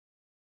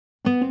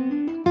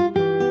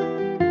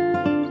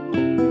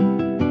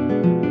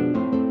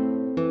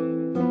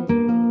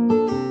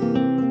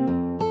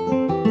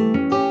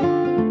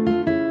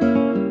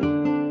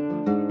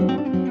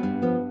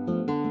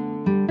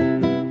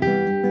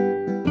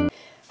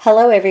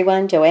Hello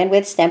everyone, Joanne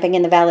with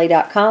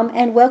StampingInTheValley.com,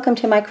 and welcome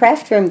to my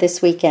craft room this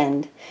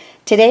weekend.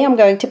 Today I'm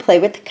going to play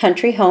with the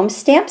Country Home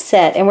stamp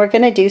set, and we're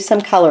going to do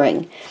some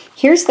coloring.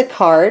 Here's the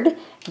card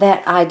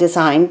that I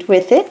designed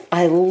with it.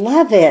 I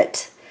love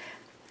it.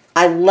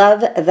 I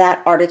love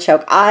that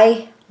artichoke.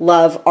 I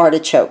love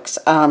artichokes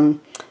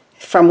from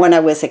when I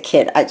was a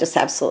kid. I just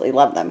absolutely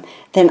love them.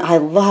 Then I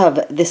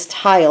love this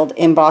tiled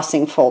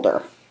embossing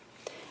folder.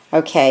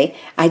 Okay,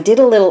 I did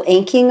a little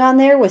inking on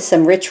there with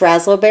some rich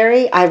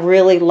raspberry. I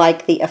really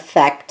like the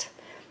effect.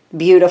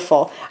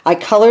 Beautiful. I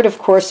colored, of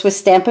course, with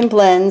Stampin'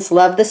 Blends.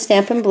 Love the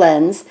Stampin'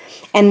 Blends.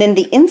 And then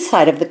the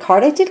inside of the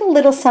card, I did a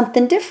little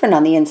something different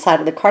on the inside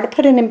of the card. I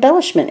put an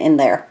embellishment in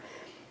there.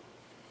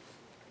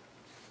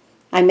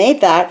 I made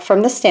that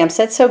from the stamp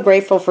set. So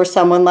grateful for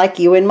someone like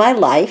you in my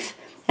life.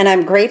 And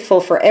I'm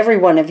grateful for every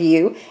one of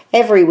you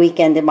every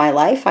weekend in my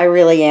life. I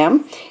really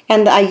am.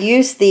 And I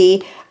used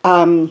the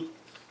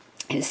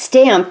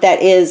stamp that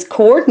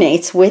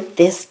coordinates with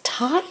this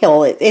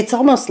tile. It's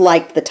almost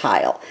like the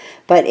tile,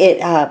 but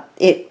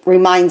it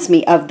reminds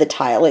me of the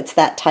tile. It's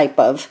that type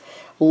of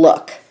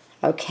look.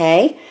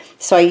 Okay,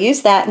 so I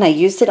used that, and I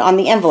used it on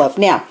the envelope.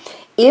 Now,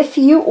 if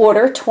you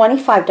order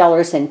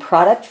 $25 in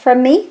product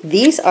from me,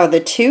 these are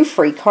the 2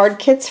 free card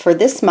kits for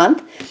this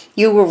month.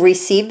 You will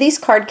receive these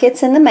card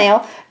kits in the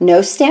mail.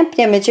 No stamped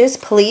images.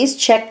 Please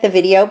check the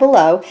video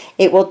below.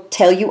 It will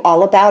tell you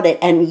all about it.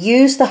 And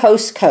use the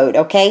host code,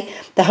 okay?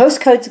 The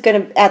host code's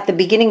going to, at the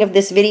beginning of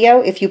this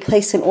video, if you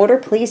place an order,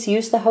 please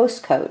use the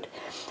host code.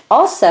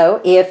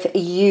 Also, if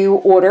you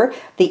order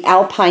the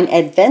Alpine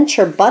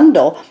Adventure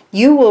Bundle,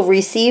 you will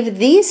receive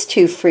these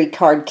 2 free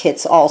card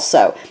kits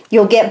also.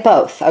 You'll get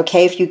both,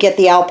 okay, if you get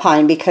the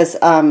Alpine because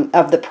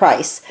of the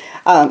price.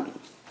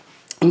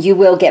 You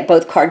will get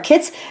both card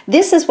kits.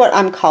 This is what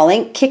I'm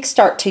calling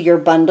Kickstart to Your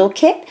Bundle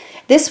Kit.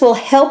 This will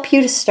help you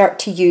to start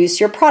to use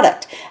your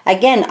product.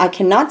 Again, I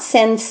cannot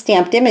send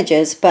stamped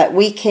images, but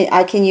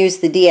I can use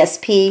the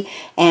DSP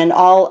and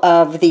all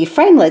of the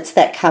framelits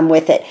that come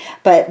with it.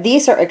 But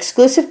these are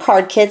exclusive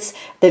card kits.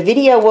 The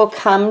video will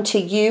come to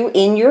you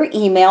in your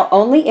email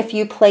only if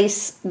you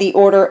place the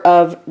order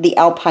of the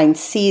Alpine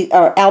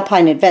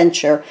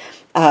Adventure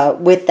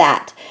with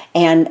that.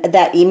 And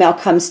that email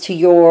comes to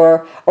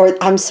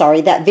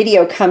that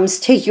video comes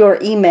to your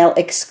email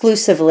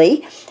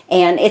exclusively.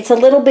 And it's a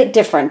little bit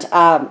different.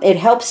 It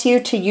helps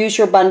you to use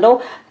your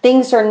bundle.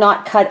 Things are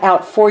not cut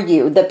out for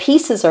you. The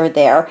pieces are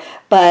there,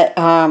 but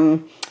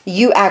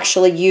you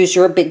actually use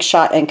your big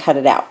shot and cut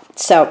it out.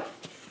 So,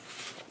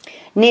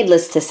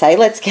 needless to say,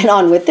 let's get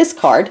on with this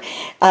card.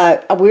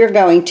 We're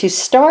going to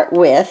start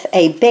with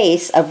a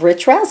base of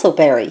rich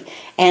raspberry,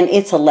 and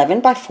it's 11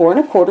 by 4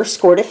 1/4,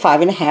 scored at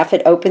 5 1/2.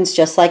 It opens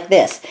just like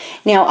this.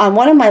 Now, on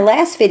one of my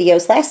last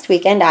videos last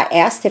weekend, I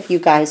asked if you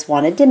guys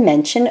wanted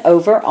dimension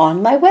over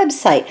on my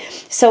website.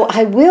 So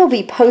I will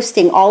be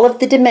posting all of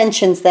the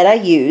dimensions that I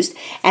used,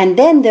 and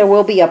then there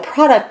will be a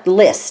product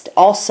list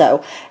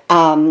also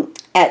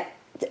at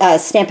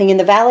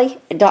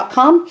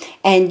StampingInTheValley.com,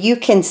 and you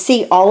can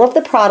see all of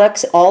the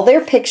products, all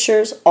their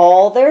pictures,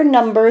 all their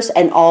numbers,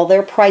 and all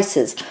their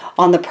prices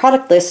on the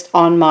product list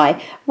on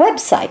my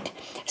website.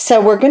 So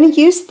we're going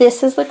to use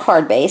this as the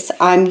card base.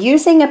 I'm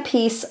using a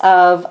piece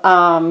of,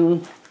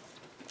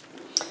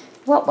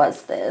 what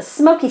was this?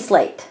 Smoky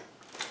Slate.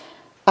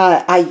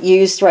 I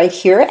used right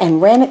here and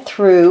ran it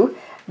through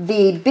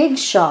the Big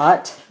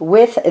Shot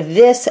with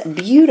this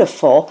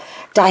beautiful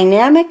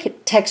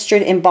dynamic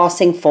textured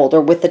embossing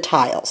folder with the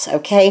tiles,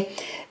 okay?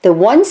 The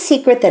one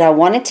secret that I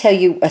want to tell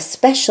you,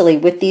 especially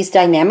with these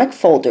dynamic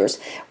folders,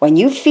 when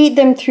you feed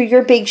them through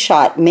your Big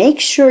Shot,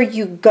 make sure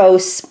you go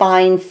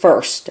spine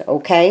first,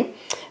 okay?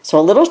 So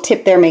a little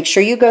tip there, make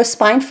sure you go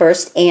spine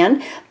first.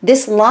 And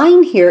this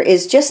line here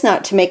is just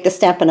not to make the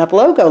Stampin' Up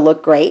logo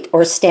look great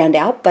or stand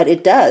out, but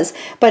it does.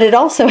 But it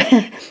also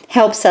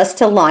helps us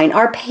to line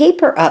our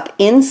paper up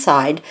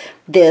inside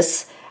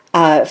this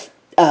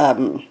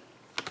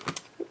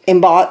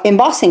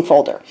embossing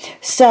folder.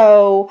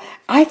 So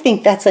I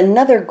think that's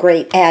another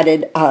great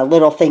added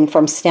little thing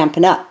from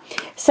Stampin' Up.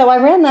 So I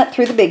ran that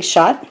through the Big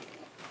Shot,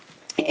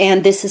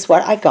 and this is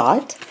what I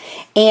got.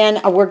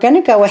 And we're going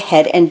to go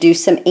ahead and do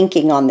some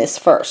inking on this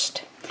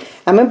first.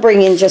 I'm going to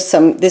bring in just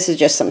some, this is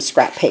just some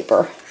scrap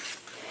paper.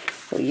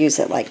 We'll use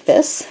it like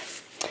this.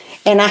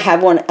 And I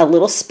have a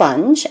little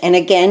sponge. And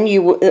again,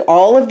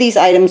 all of these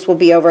items will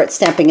be over at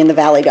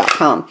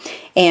StampingInTheValley.com.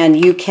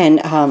 And you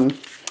can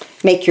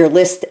make your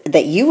list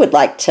that you would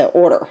like to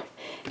order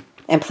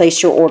and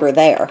place your order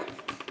there.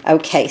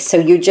 Okay, so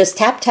you just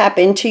tap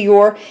into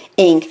your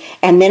ink,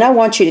 and then I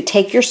want you to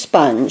take your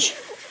sponge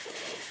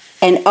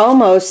and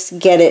almost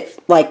get it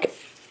like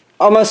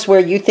almost where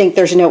you think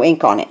there's no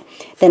ink on it.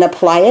 Then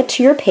apply it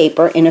to your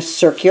paper in a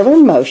circular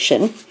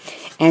motion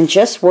and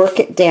just work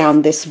it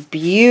down this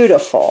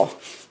beautiful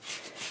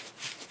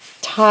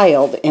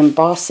tiled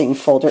embossing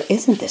folder.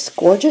 Isn't this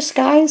gorgeous,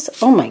 guys?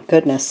 Oh my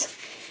goodness.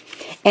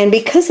 And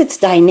because it's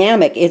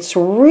dynamic, it's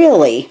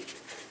really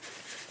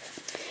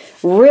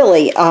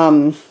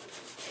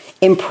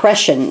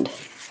impressioned,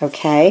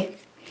 okay?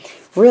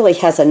 really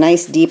has a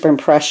nice deep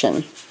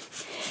impression.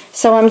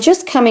 So I'm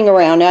just coming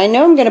around. Now I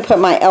know I'm going to put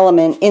my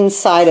element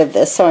inside of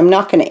this, so I'm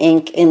not going to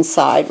ink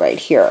inside right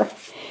here.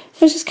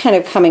 So just kind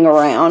of coming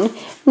around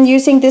and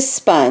using this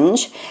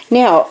sponge.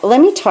 Now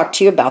let me talk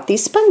to you about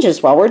these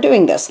sponges while we're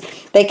doing this.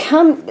 They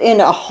come in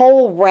a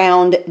whole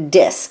round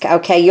disc.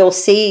 Okay, you'll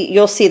see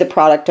the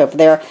product over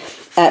there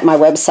at my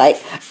website.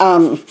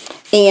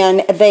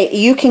 And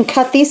you can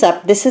cut these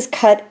up. This is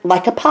cut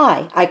like a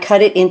pie. I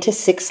cut it into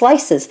 6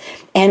 slices,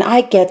 and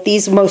I get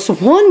these most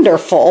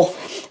wonderful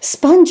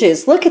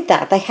sponges. Look at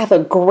that. They have a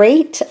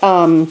great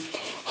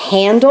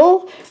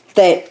handle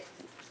that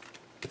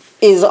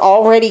is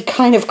already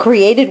kind of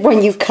created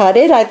when you cut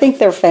it. I think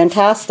they're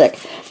fantastic,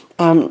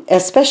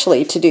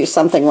 especially to do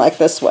something like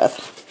this with.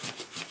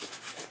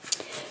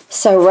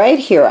 So right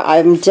here,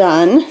 I'm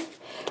done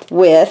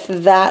with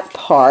that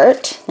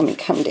part. Let me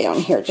come down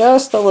here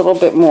just a little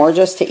bit more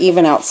just to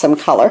even out some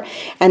color.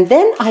 And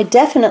then I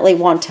definitely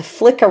want to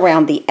flick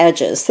around the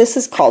edges. This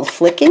is called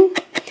flicking,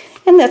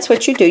 and that's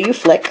what you do. You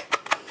flick.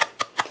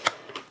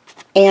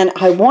 And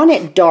I want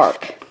it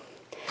dark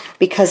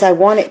because I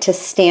want it to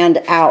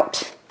stand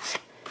out.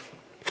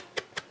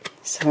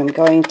 So I'm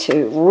going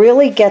to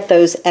really get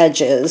those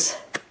edges.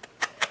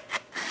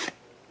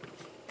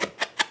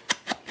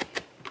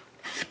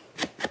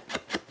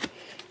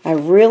 I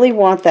really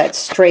want that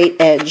straight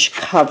edge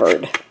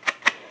covered.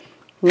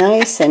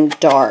 Nice and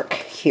dark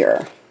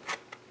here.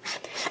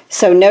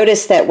 So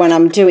notice that when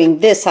I'm doing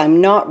this,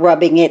 I'm not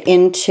rubbing it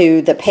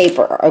into the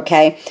paper,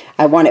 okay?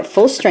 I want it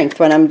full strength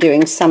when I'm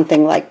doing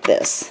something like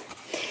this.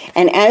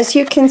 And as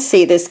you can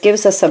see, this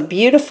gives us a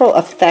beautiful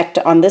effect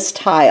on this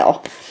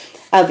tile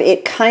of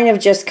it kind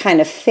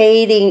of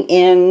fading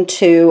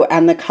into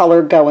and the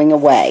color going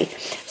away.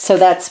 So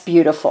that's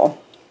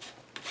beautiful.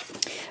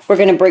 We're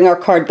going to bring our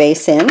card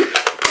base in.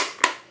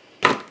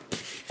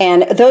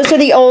 And those are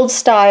the old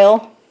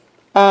style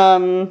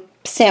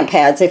stamp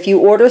pads. If you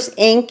order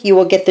ink, you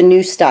will get the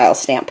new style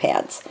stamp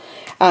pads.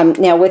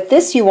 Now with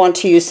this, you want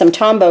to use some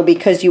Tombow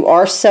because you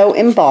are so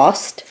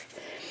embossed.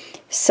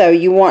 So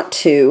you want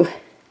to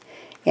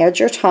add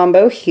your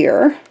Tombow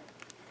here.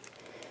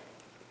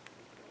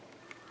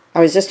 I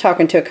was just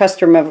talking to a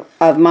customer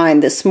of mine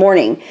this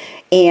morning,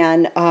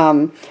 and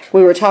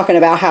we were talking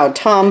about how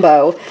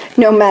Tombow,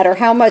 no matter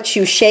how much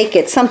you shake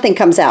it, something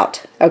comes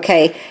out,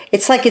 okay?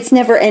 It's like it's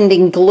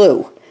never-ending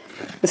glue.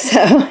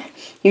 So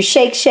you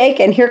shake, shake,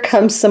 and here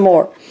comes some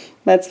more.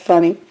 That's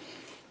funny.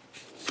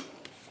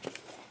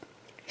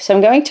 So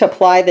I'm going to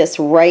apply this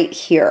right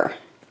here,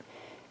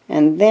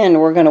 and then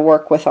we're going to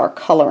work with our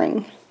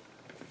coloring.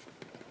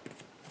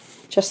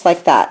 Just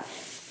like that.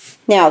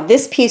 Now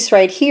this piece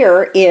right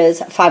here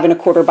is 5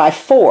 1/4 by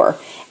 4.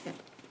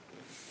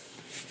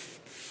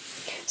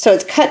 So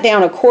it's cut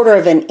down 1/4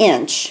 of an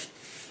inch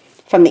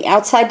from the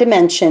outside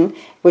dimension,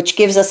 which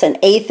gives us an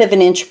 1/8 of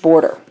an inch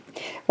border.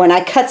 When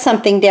I cut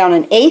something down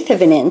 1/8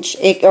 of an inch,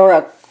 or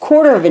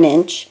 1/4 of an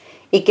inch,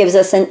 it gives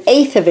us an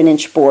 1/8 of an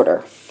inch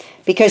border.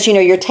 Because, you know,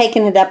 you're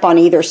taking it up on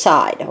either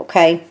side,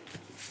 okay?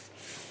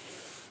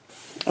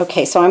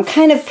 Okay, so I'm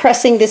kind of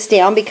pressing this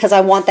down because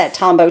I want that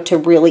Tombow to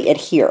really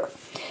adhere.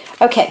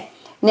 Okay,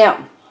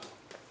 now,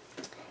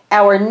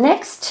 our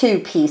next 2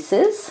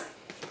 pieces,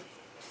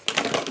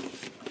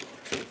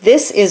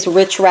 this is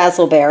Rich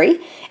Razzleberry,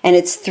 and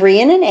it's 3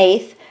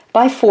 1/8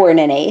 by 4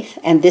 1/8,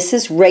 and this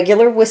is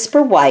regular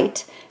Whisper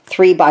White,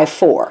 3 by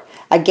 4.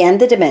 Again,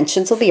 the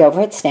dimensions will be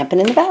over at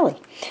Stampin' in the Valley.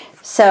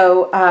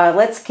 So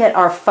let's get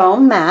our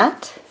foam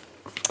mat,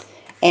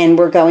 and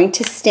we're going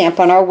to stamp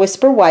on our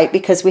Whisper White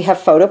because we have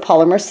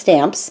photopolymer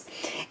stamps.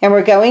 And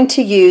we're going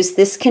to use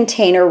this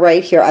container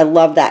right here. I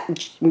love that.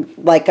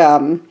 Like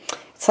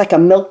it's like a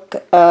milk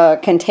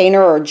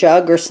container or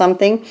jug or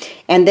something.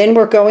 And then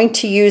we're going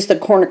to use the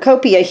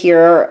cornucopia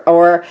here,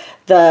 or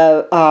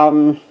the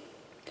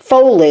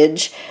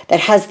foliage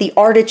that has the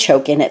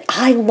artichoke in it.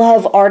 I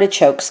love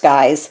artichokes,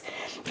 guys.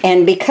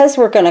 And because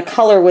we're going to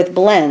color with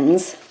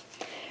blends,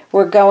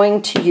 we're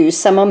going to use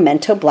some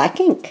Memento black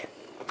ink.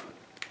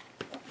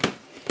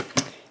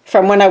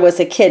 From when I was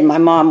a kid, my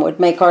mom would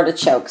make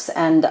artichokes,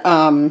 and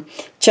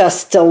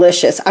just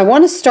delicious. I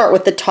want to start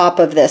with the top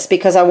of this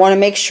because I want to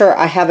make sure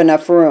I have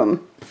enough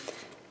room.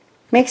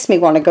 Makes me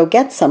want to go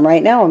get some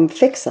right now and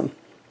fix them.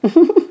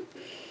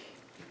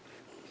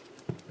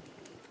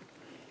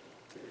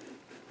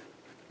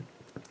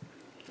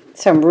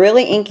 So I'm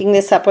really inking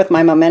this up with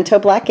my Memento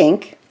black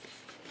ink.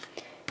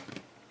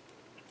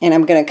 And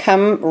I'm going to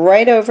come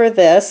right over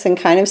this and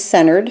kind of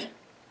centered.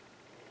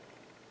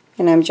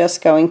 And I'm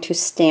just going to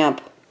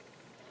stamp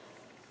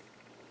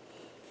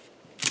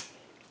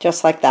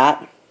just like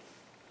that.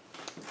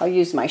 I'll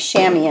use my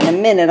chamois in a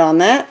minute on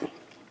that.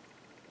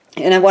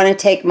 And I want to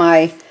take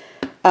my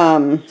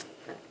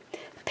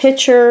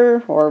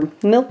pitcher or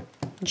milk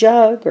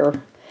jug,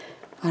 or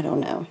I don't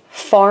know,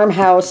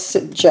 farmhouse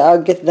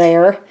jug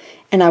there.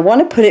 And I want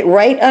to put it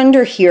right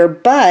under here,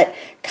 but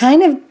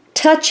kind of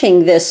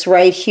touching this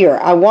right here.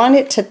 I want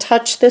it to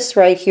touch this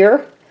right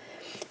here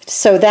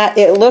so that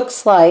it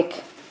looks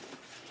like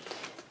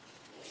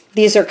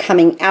these are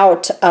coming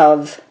out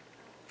of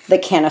the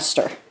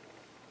canister.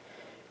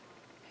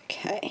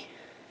 Okay.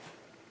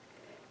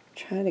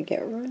 Try to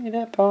get right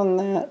up on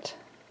that.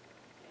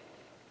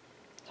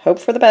 Hope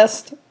for the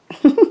best.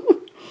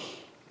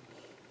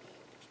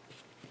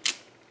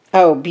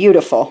 Oh,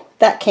 beautiful.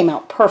 That came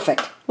out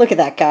perfect. Look at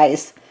that,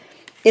 guys.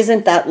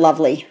 Isn't that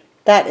lovely?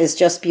 That is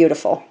just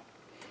beautiful.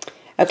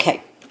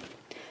 Okay.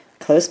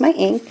 Close my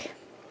ink.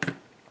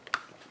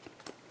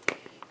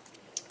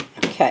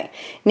 Okay.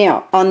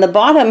 Now, on the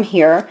bottom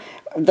here,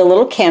 the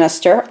little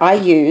canister, I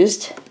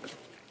used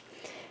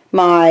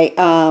my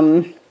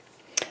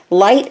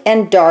light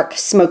and dark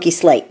smoky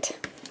slate.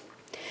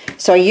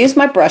 So I used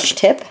my brush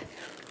tip,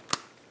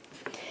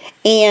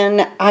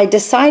 and I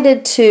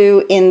decided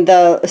to, in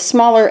the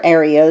smaller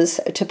areas,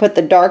 to put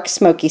the dark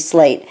smoky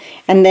slate,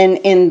 and then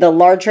in the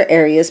larger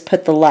areas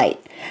put the light.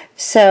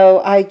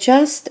 So I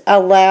just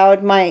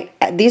allowed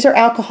these are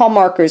alcohol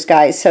markers,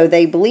 guys, so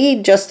they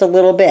bleed just a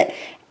little bit.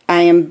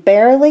 I am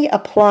barely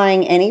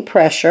applying any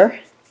pressure,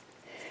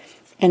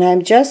 and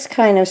I'm just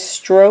kind of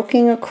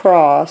stroking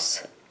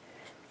across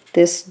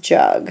this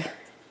jug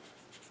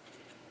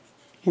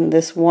in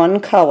this one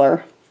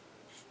color,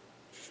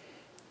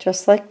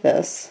 just like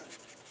this.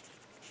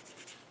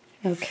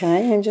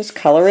 Okay, and just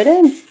color it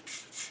in.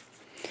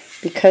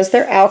 Because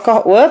they're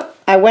alcohol, whoop,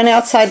 I went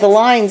outside the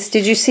lines.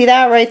 Did you see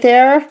that right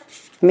there?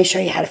 Let me show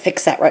you how to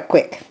fix that right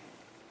quick.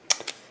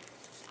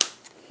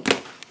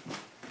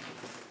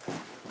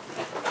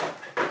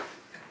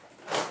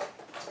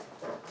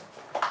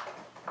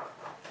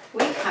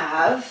 We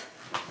have,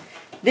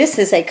 this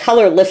is a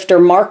color lifter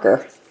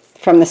marker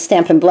from the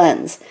Stampin'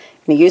 Blends. I'm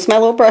going to use my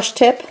little brush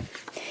tip,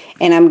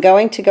 and I'm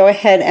going to go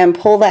ahead and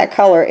pull that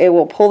color. It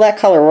will pull that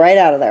color right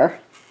out of there.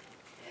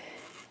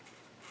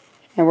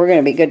 And we're going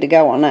to be good to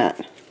go on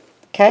that.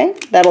 Okay,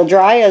 that'll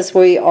dry as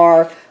we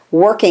are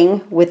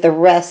working with the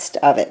rest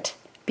of it.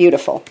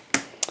 Beautiful.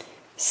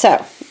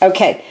 So,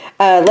 okay,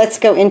 let's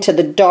go into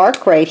the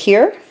dark right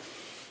here.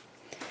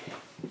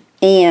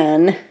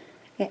 And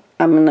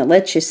I'm going to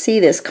let you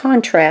see this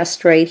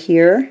contrast right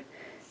here.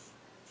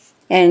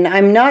 And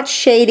I'm not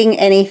shading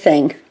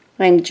anything.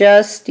 I'm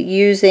just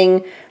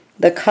using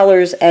the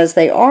colors as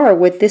they are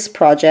with this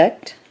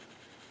project.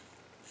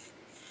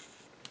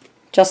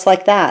 Just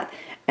like that.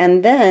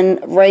 And then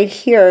right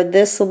here,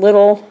 this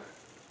little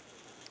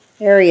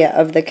area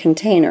of the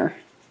container.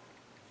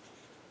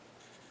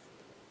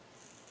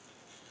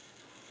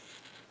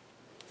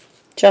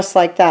 Just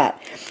like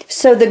that.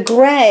 So the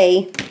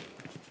gray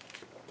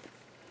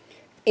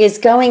is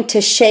going to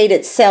shade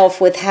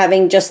itself with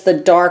having just the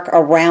dark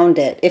around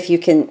it. If you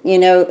can, you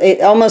know,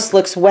 it almost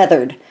looks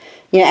weathered.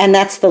 Yeah, and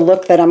that's the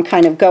look that I'm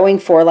kind of going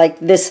for, like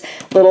this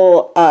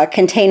little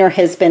container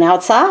has been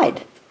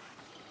outside.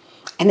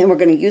 And then we're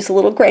going to use a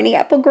little Granny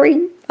Apple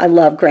Green. I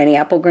love Granny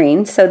Apple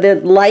Green. So the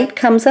light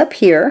comes up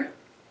here.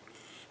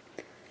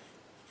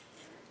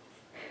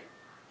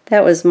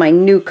 That was my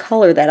new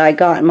color that I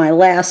got in my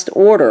last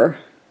order.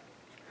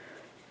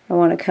 I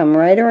want to come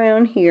right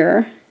around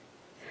here.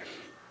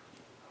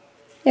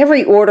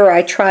 Every order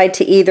I tried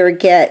to either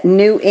get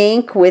new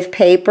ink with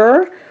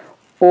paper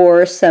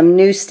or some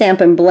new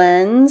Stampin'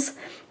 Blends.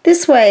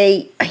 This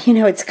way, you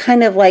know, it's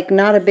kind of like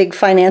not a big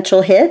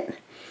financial hit.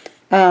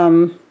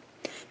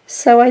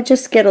 So I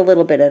just get a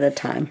little bit at a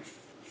time.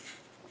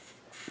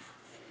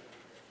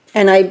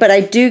 But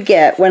I do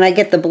get, when I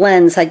get the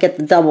blends, I get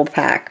the double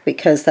pack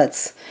because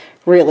that's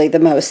really the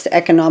most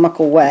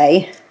economical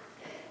way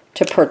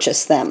to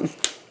purchase them.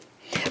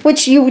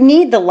 Which you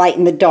need the light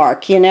and the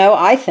dark, you know,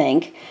 I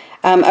think.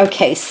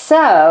 Okay,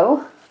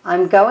 so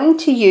I'm going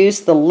to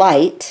use the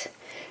light,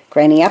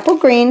 Granny Apple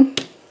Green,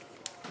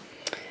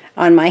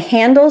 on my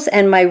handles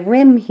and my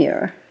rim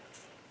here.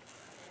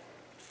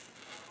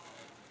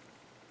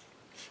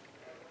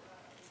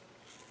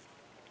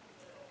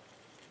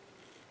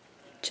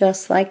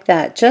 Just like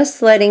that,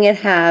 just letting it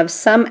have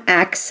some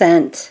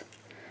accent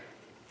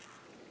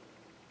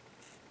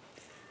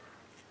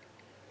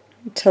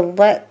to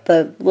let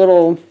the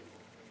little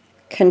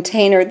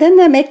container, then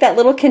that make that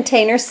little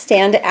container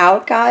stand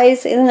out,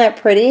 guys. Isn't that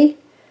pretty?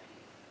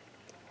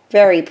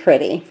 Very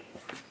pretty.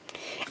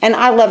 And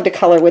I love to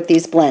color with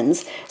these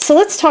blends. So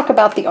let's talk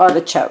about the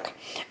artichoke.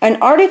 An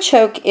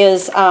artichoke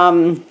is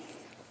a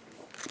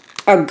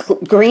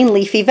green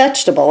leafy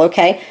vegetable,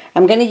 okay?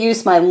 I'm going to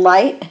use my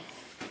light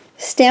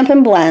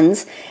Stampin'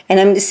 Blends, and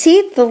I'm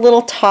see the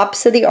little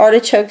tops of the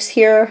artichokes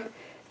here,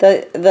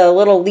 the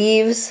little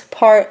leaves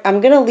part.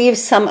 I'm going to leave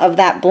some of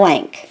that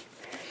blank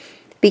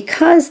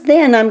because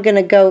then I'm going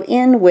to go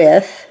in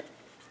with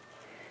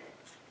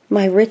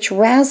my rich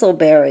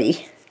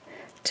razzleberry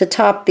to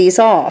top these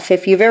off.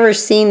 If you've ever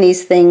seen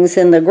these things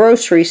in the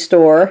grocery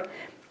store,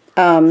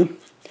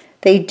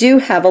 they do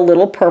have a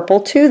little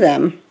purple to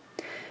them.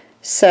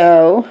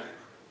 So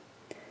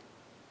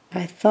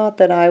I thought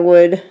that I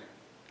would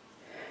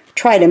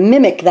try to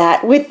mimic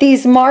that with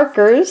these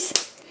markers.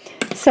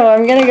 So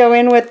I'm going to go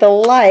in with the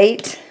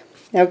light,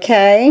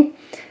 okay,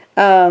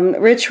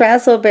 rich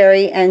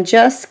razzleberry, and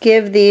just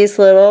give these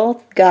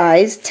little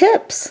guys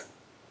tips.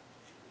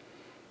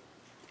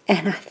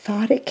 And I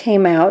thought it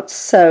came out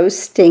so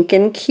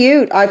stinking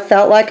cute. I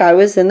felt like I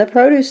was in the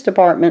produce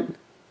department.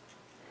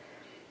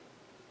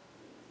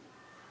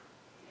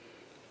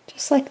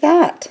 Just like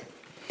that.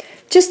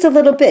 Just a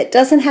little bit.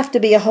 Doesn't have to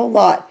be a whole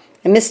lot.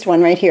 I missed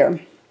one right here.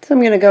 So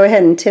I'm going to go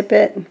ahead and tip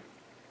it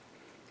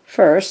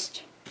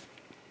first.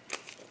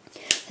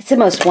 It's the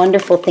most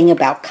wonderful thing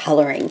about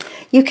coloring.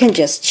 You can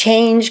just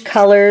change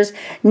colors.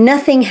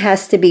 Nothing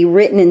has to be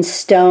written in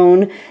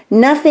stone.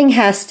 Nothing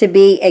has to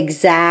be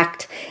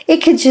exact. It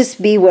could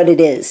just be what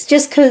it is.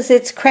 Just because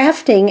it's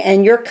crafting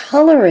and you're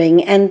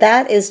coloring, and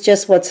that is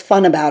just what's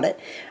fun about it.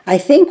 I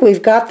think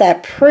we've got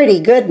that pretty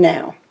good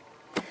now.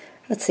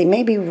 Let's see,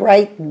 maybe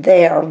right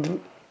there,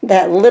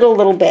 that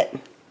little bit.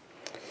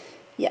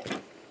 Yeah.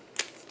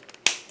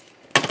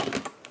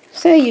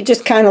 So you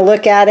just kind of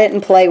look at it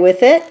and play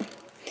with it.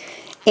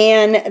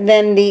 And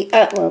then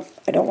well,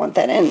 I don't want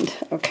that end.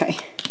 Okay.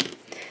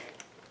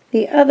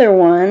 The other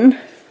one,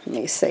 let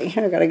me see.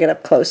 I've got to get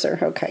up closer.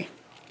 Okay.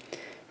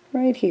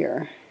 Right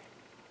here.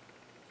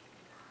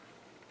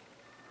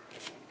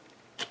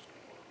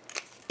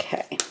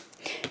 Okay.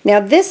 Now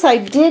this I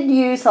did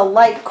use a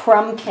light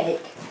crumb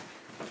cake.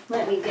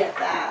 Let me get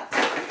that.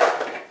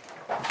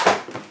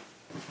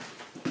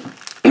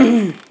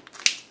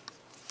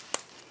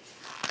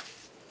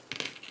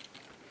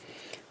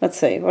 Let's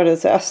see, what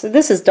is this?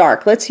 This is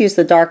dark. Let's use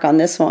the dark on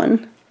this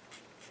one.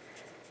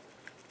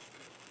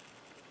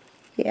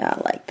 Yeah,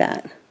 I like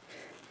that.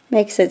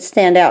 Makes it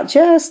stand out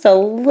just a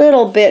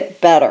little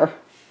bit better.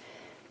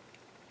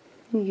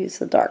 Use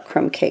the dark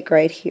crumb cake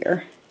right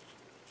here.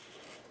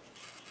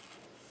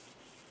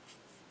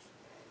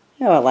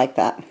 Oh, I like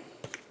that.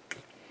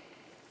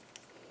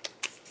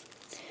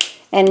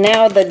 And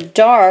now the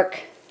dark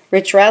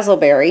rich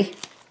raspberry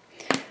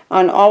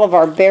on all of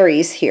our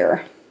berries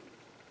here.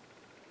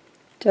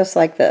 Just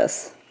like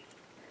this.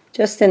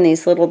 Just in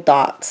these little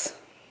dots.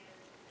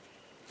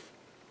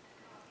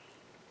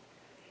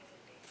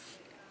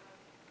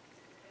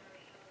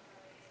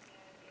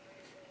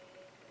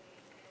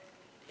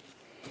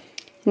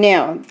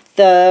 Now,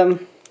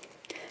 I'm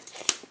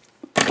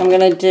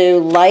going to do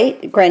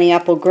light granny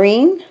apple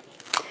green.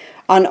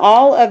 On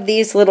all of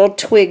these little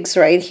twigs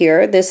right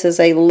here, this is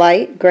a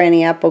light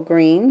granny apple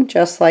green,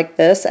 just like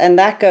this. And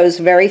that goes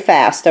very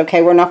fast,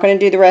 okay? We're not going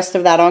to do the rest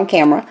of that on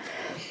camera.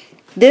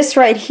 This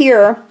right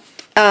here,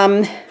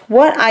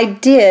 what I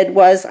did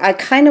was I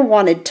kind of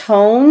wanted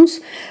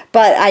tones,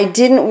 but I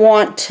didn't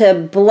want to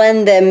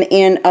blend them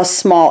in a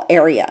small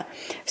area.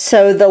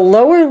 So the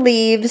lower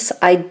leaves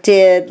I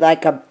did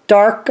like a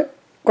dark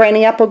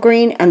granny apple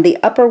green, and the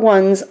upper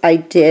ones I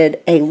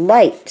did a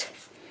light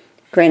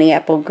granny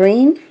apple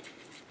green.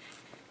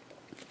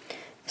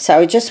 So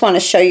I just want to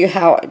show you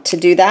how to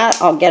do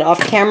that. I'll get off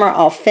camera,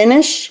 I'll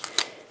finish.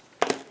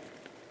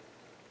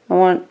 I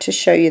want to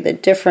show you the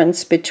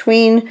difference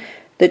between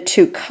the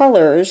two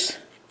colors.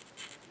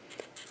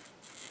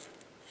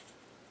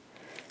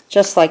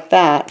 Just like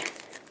that.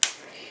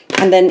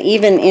 And then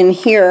even in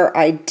here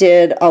I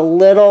did a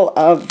little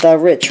of the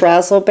rich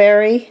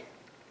raspberry.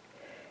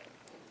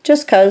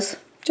 Just cause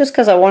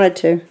I wanted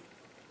to.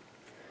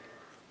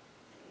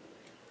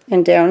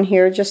 And down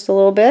here just a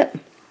little bit.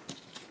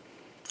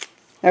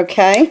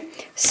 Okay,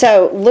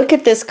 so look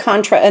at this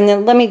contrast, and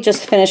then let me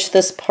just finish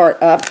this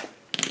part up.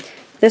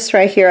 This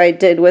right here I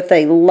did with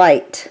a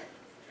light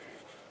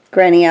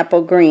granny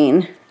apple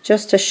green,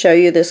 just to show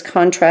you this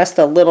contrast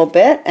a little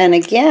bit. And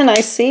again, I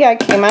see I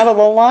came out of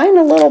the line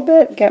a little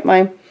bit. Get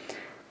my,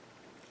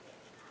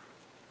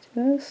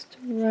 just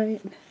right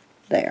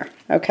there.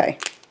 Okay,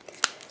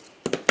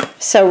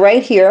 so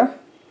right here,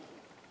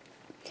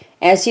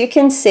 as you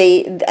can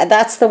see,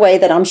 that's the way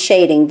that I'm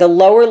shading. The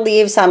lower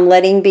leaves I'm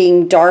letting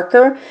being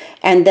darker,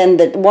 and then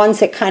the ones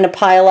that kind of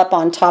pile up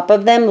on top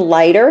of them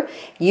lighter,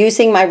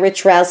 using my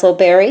rich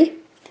raspberry.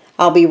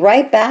 I'll be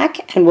right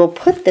back and we'll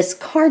put this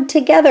card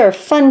together.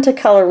 Fun to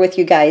color with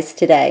you guys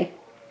today.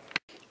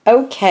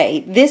 Okay,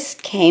 this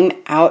came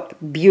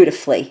out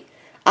beautifully.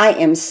 I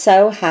am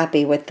so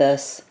happy with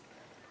this.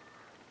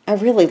 I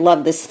really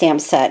love this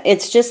stamp set.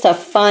 It's just a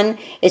fun,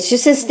 it's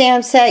just a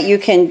stamp set. You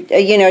can,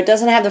 you know, it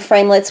doesn't have the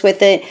framelits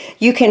with it.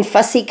 You can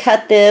fussy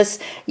cut this.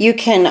 You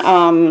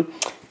can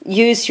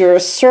use your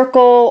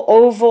circle,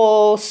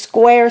 oval,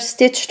 square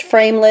stitched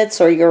framelits,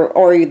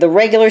 or the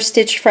regular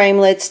stitched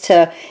framelits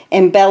to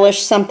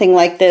embellish something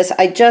like this.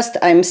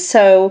 I'm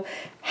so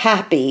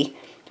happy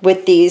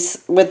with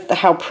these, with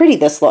how pretty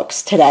this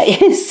looks today.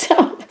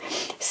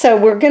 So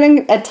we're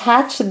going to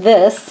attach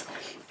this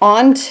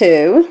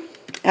onto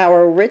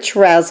our rich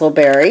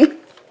raspberry.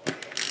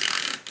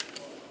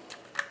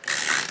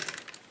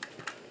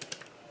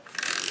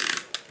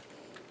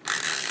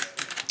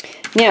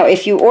 Now,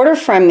 if you order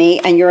from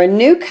me and you're a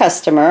new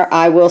customer,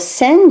 I will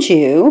send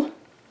you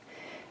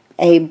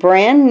a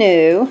brand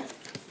new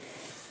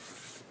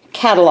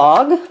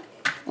catalog,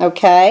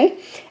 okay?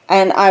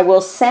 And I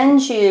will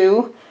send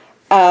you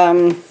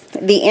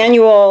the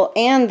annual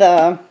and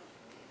the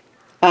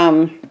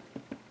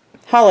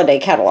holiday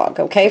catalog,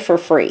 okay, for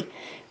free.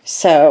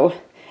 So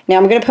Now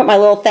I'm going to put my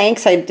little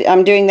thanks.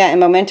 I'm doing that in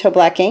Memento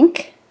black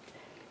ink.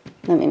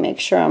 Let me make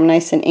sure I'm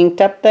nice and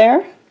inked up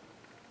there.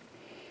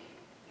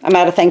 I'm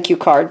out of thank you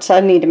cards, so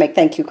I need to make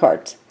thank you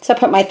cards. So I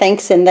put my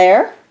thanks in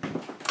there.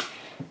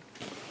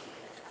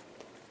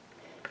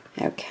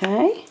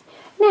 Okay.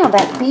 Now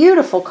that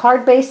beautiful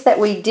card base that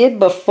we did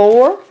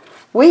before,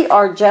 we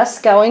are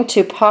just going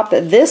to pop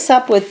this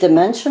up with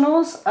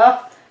dimensionals.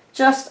 Oh,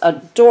 just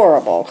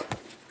adorable.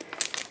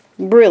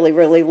 Really,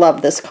 really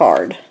love this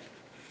card.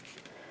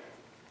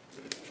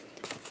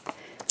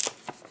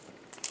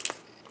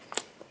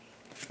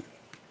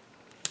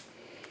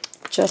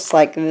 Just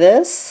like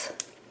this.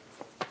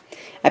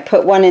 I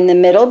put one in the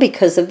middle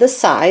because of the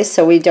size,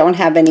 so we don't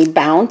have any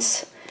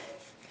bounce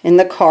in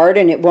the card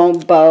and it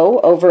won't bow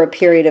over a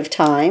period of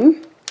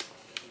time.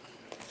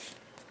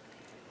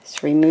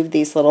 Just remove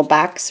these little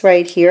backs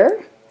right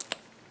here.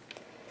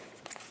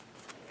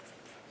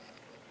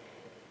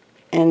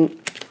 And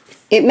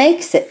it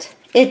makes it.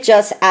 It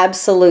just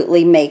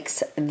absolutely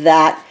makes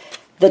that.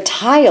 The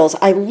tiles,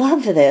 I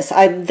love this.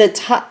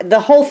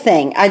 The whole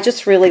thing. I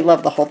just really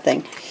love the whole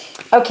thing.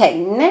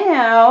 Okay,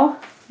 now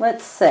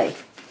let's see.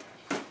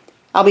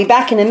 I'll be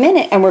back in a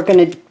minute and we're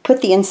going to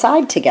put the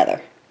inside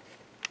together.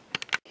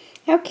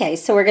 Okay,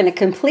 so we're going to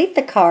complete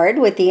the card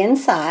with the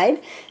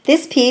inside.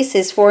 This piece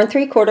is 4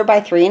 3/4 by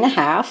 3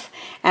 1/2,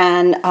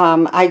 and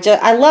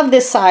I love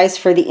this size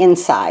for the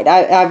inside.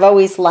 I've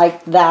always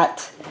liked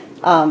that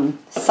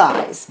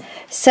size.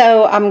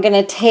 So I'm going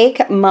to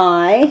take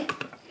my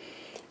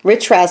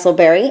Rich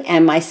Razzleberry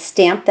and my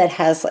stamp that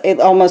has, it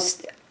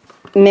almost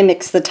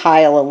mimics the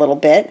tile a little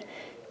bit,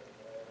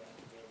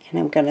 and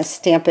I'm going to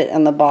stamp it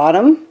on the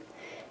bottom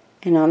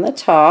and on the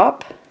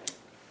top.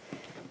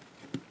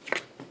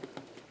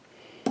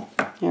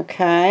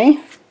 Okay,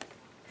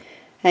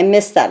 I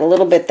missed that a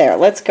little bit there.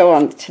 Let's go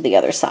on to the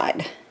other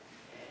side.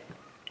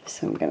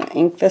 So I'm going to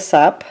ink this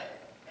up.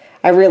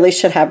 I really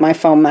should have my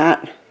foam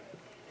mat.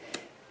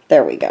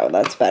 There we go,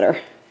 that's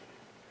better.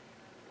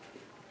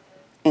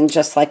 And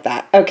just like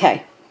that.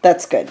 Okay,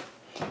 that's good.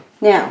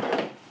 Now,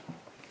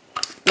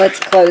 let's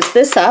close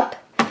this up.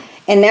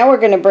 And now we're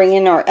going to bring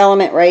in our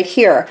element right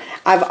here.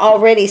 I've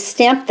already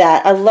stamped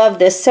that. I love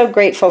this. So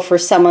grateful for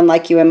someone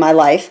like you in my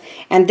life.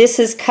 And this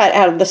is cut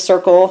out of the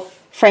circle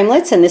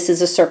framelits, and this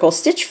is a circle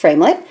stitch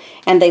framelit,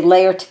 and they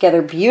layer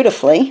together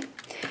beautifully.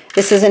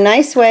 This is a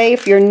nice way,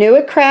 if you're new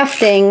at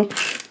crafting,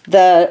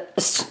 the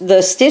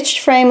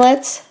stitched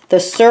framelits, the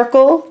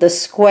circle, the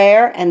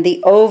square, and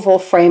the oval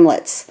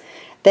framelits.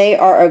 They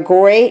are a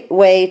great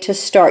way to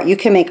start. You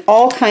can make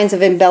all kinds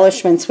of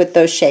embellishments with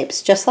those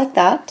shapes, just like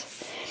that.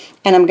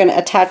 And I'm going to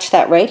attach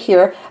that right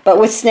here. But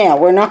with snail,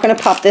 we're not going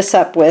to pop this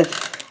up with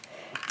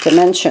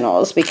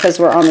dimensionals because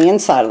we're on the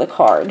inside of the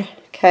card.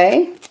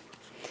 Okay?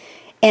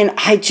 And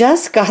I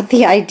just got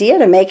the idea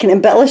to make an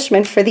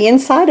embellishment for the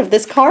inside of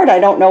this card. I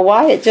don't know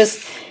why. I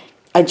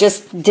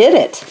just did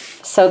it.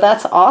 So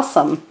that's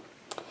awesome.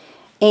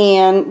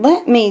 And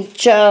let me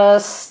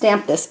just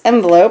stamp this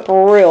envelope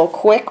real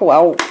quick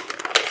while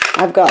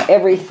I've got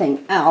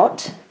everything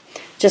out.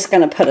 Just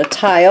going to put a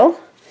tile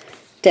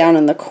down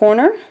in the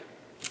corner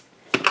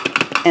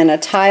and a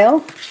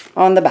tile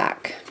on the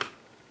back.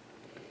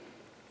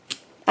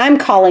 I'm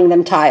calling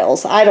them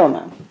tiles. I don't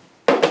know.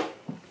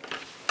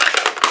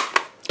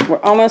 We're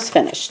almost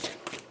finished.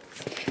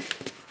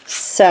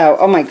 So,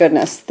 oh my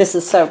goodness, this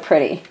is so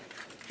pretty.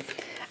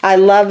 I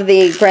love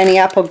the Granny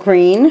Apple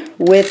Green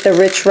with the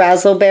Rich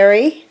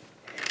Razzleberry.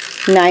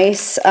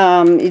 Nice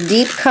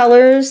deep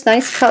colors,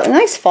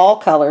 nice fall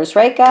colors,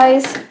 right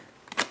guys?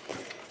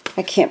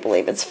 I can't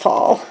believe it's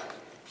fall.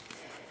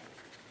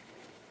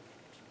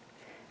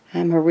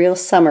 I'm a real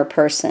summer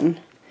person.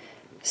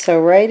 So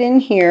right in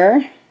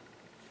here,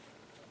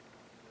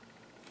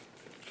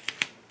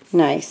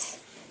 nice.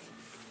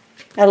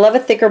 I love a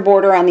thicker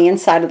border on the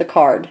inside of the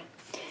card.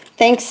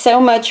 Thanks so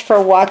much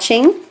for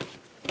watching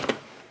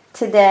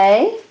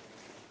today.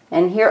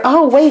 And here,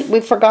 oh wait,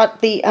 we forgot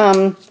the,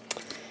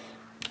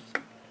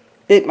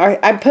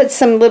 I put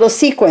some little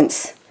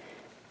sequins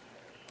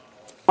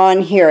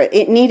on here.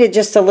 It needed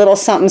just a little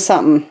something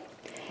something.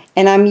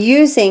 And I'm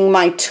using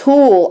my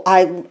tool.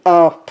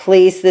 Oh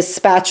please, this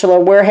spatula,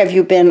 where have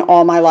you been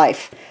all my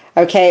life?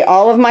 Okay,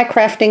 all of my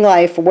crafting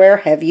life, where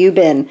have you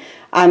been?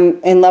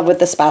 I'm in love with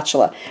the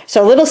spatula.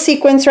 So a little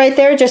sequins right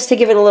there just to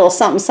give it a little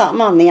something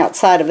something on the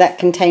outside of that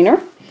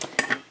container.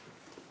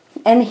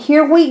 And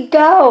here we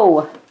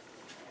go.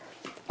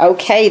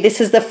 Okay, this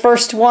is the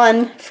first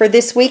one for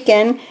this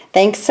weekend.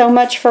 Thanks so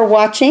much for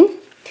watching.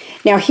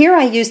 Now here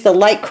I use the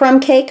light crumb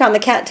cake on the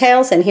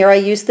cattails, and here I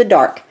use the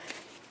dark.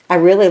 I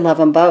really love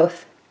them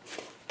both.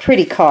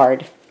 Pretty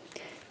card.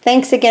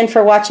 Thanks again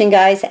for watching,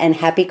 guys, and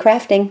happy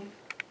crafting.